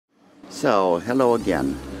So, hello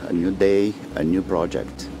again, a new day, a new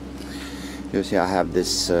project. You see, I have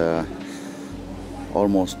this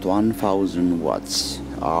almost 1000 watts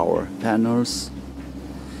hour panels,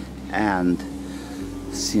 and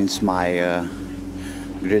since my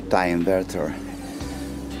grid tie inverter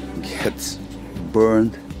gets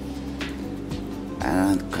burned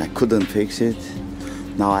and I couldn't fix it,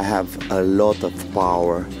 now I have a lot of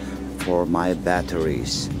power for my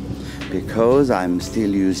batteries, because I'm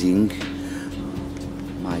still using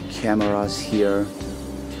my cameras here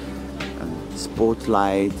and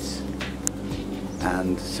spotlights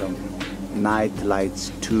and some night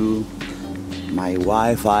lights too, my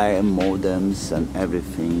Wi-Fi modems and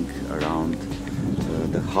everything around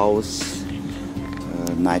the house,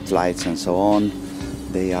 night lights and so on.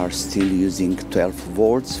 They are still using 12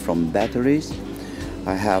 volts from batteries.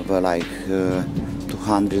 I have like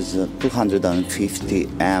 250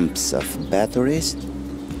 amps of batteries,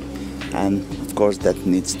 and of course that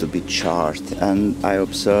needs to be charged, and I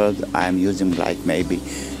observed I'm using like maybe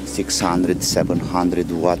 600-700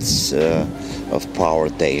 watts of power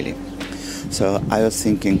daily. So I was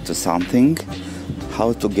thinking to something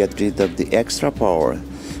how to get rid of the extra power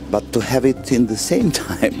but to have it in the same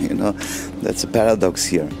time, you know. That's a paradox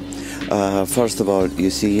here. First of all, you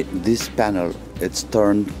see this panel, it's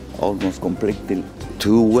turned almost completely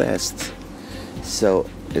to west, so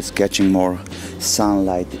it's catching more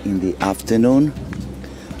sunlight in the afternoon.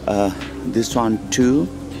 This one too,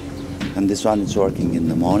 and this one is working in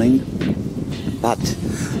the morning. But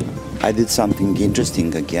I did something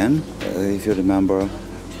interesting again. If you remember,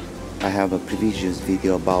 I have a previous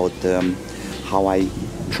video about how I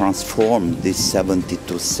transformed this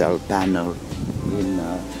 72 cell panel in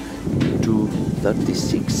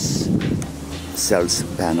 236 cells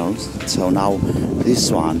panels. So now this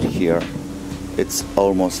one here, it's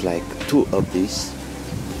almost like two of these,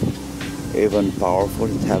 even powerful.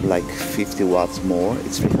 It have like 50 watts more.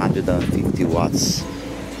 It's 350 watts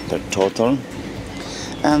per total.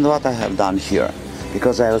 And what I have done here,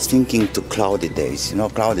 because I was thinking to cloudy days, you know,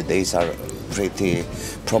 cloudy days are pretty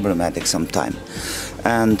problematic sometimes,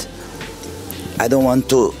 and I don't want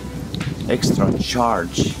to extra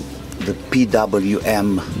charge the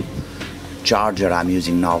PWM charger I'm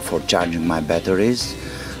using now for charging my batteries.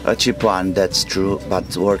 A cheap one, that's true,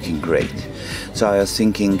 but working great. So I was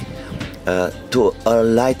thinking to a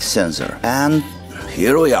light sensor, and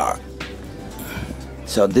here we are.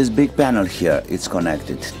 So this big panel here is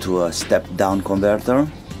connected to a step-down converter,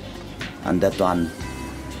 and that one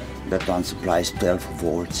supplies 12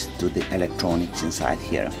 volts to the electronics inside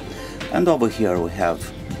here. And over here we have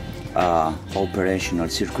operational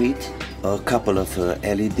circuit, a couple of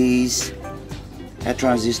LEDs, a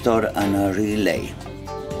transistor and a relay.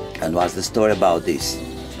 And what's the story about this?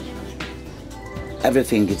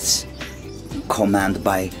 Everything is commanded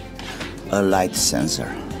by a light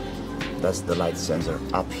sensor. That's the light sensor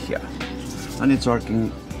up here, and it's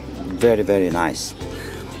working very, very nice.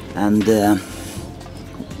 And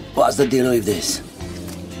what's the deal with this?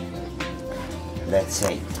 Let's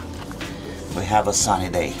say we have a sunny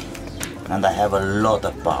day and I have a lot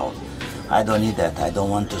of power. I don't need that. I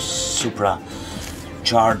don't want to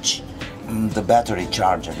supercharge the battery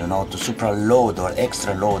charger, you know, to supra load or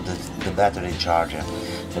extra load the battery charger.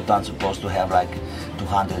 That one's supposed to have like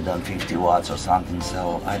 250 watts or something,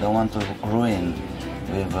 so I don't want to ruin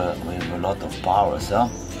with a lot of power. So,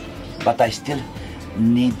 but I still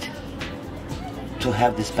need to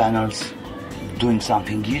have these panels doing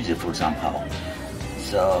something useful somehow.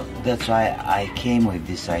 So that's why I came with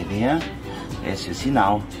this idea. As you see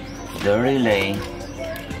now, the relay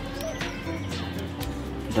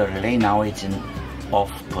now it's in off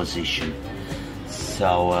position.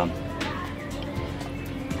 So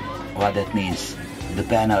what that means, the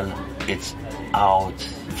panel it's out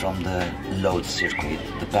from the load circuit.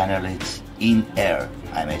 The panel is in air,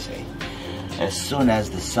 I may say. As soon as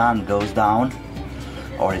the sun goes down,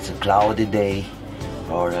 or it's a cloudy day,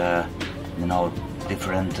 or you know,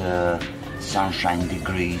 different sunshine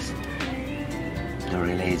degrees, the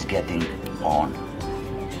relay is getting on.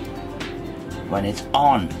 When it's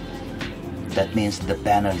on, that means the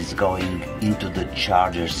panel is going into the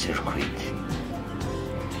charger circuit,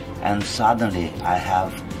 and suddenly I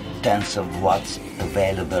have tens of watts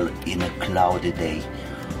available in a cloudy day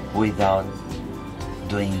without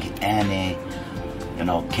doing any, you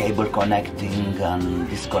know, cable connecting and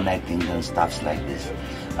disconnecting and stuff like this,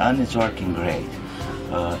 and it's working great.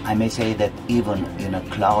 I may say that even in a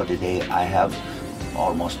cloudy day I have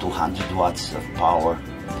almost 200 watts of power.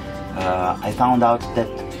 I found out that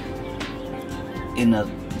in a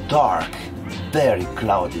dark, very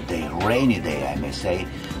cloudy day, rainy day I may say,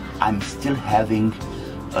 I'm still having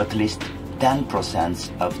at least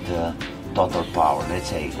 10% of the total power. Let's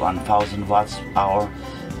say 1000 watts hour,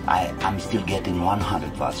 I'm still getting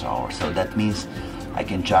 100 watts hour. So that means I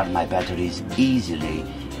can charge my batteries easily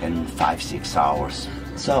in 5-6 hours.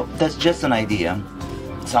 So that's just an idea.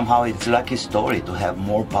 Somehow it's a lucky story to have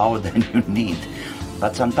more power than you need.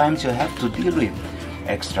 But sometimes you have to deal with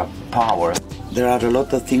extra power. There are a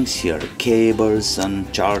lot of things here, cables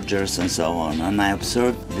and chargers and so on. And I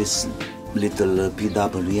observed this little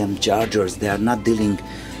PWM chargers, they are not dealing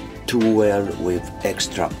too well with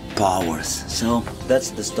extra powers. So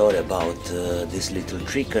that's the story about this little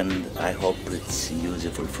trick, and I hope it's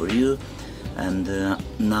useful for you. And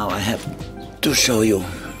now I have to show you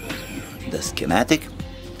the schematic.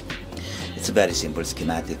 It's a very simple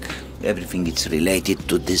schematic. Everything is related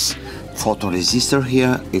to this photoresistor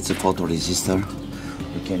here. It's a photoresistor.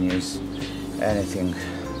 You can use anything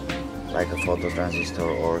like a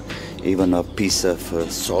phototransistor or even a piece of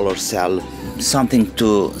solar cell, something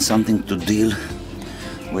to deal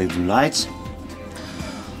with lights.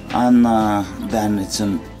 And then it's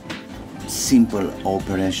a simple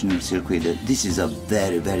operational circuit. This is a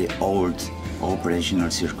very old operational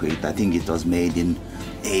circuit. I think it was made in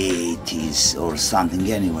 80s or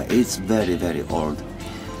something. Anyway, it's very old,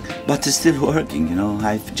 but it's still working, you know.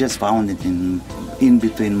 I've just found it in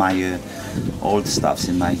between my old stuffs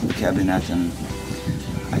in my cabinet, and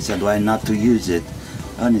I said why not to use it,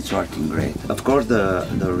 and it's working great. Of course the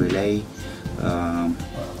relay,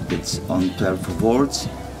 it's on 12 volts,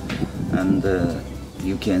 and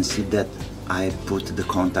you can see that I put the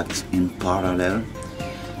contacts in parallel.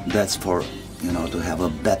 That's for, you know, to have a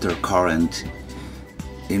better current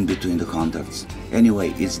in between the contacts.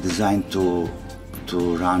 Anyway, it's designed to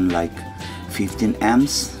run like 15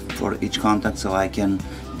 amps for each contact, so I can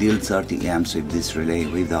deal 30 amps with this relay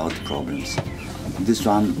without problems. This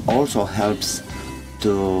one also helps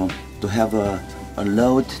to have a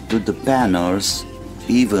load to the panels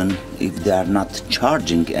even if they are not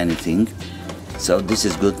charging anything. So this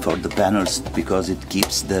is good for the panels because it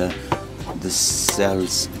keeps the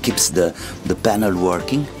cells, keeps the panel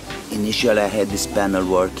working. Initially I had this panel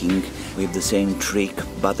working with the same trick,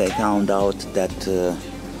 but I found out that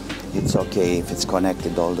it's okay if it's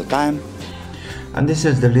connected all the time. And this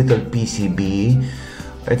is the little PCB.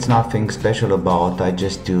 It's nothing special about, I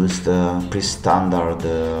just used the pre-standard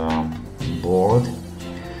board.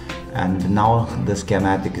 And now the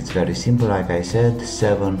schematic is very simple, like I said,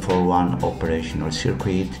 7-for-1 operational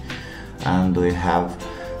circuit, and we have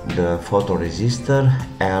the photoresistor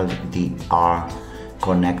LDR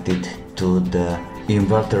connected to the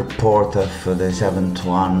inverter port of the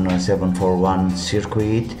 7-for-1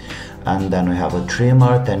 circuit, and then we have a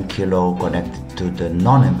trimmer 10 kilo connected to the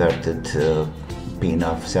non-inverted pin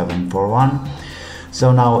of 7-for-1.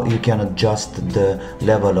 So now you can adjust the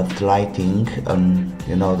level of lighting and,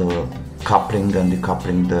 you know, the coupling and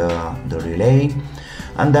decoupling the relay.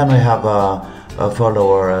 And then we have a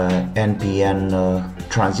follower NPN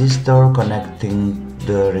transistor connecting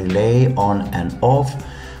the relay on and off,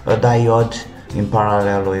 a diode in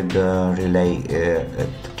parallel with the relay. It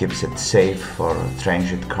keeps it safe for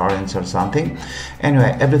transient currents or something.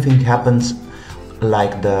 Anyway, everything happens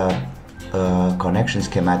like the connection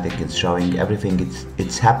schematic is showing. Everything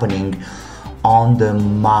it's happening on the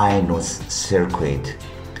minus circuit.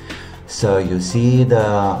 So you see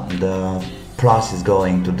the plus is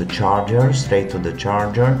going to the charger, straight to the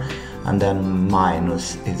charger, and then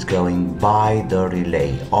minus is going by the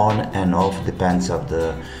relay. On and off depends of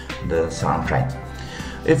the sound train.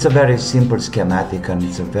 It's a very simple schematic and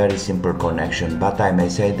it's a very simple connection, but I may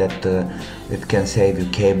say that it can save you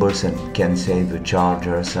cables and it can save you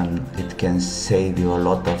chargers and it can save you a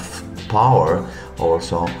lot of power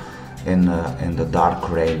also in the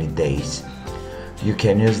dark rainy days. You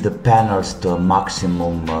can use the panels to a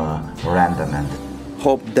maximum rendement.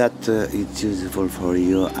 Hope that it's useful for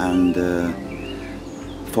you, and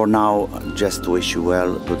for now just wish you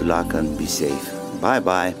well, good luck and be safe. Bye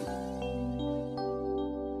bye.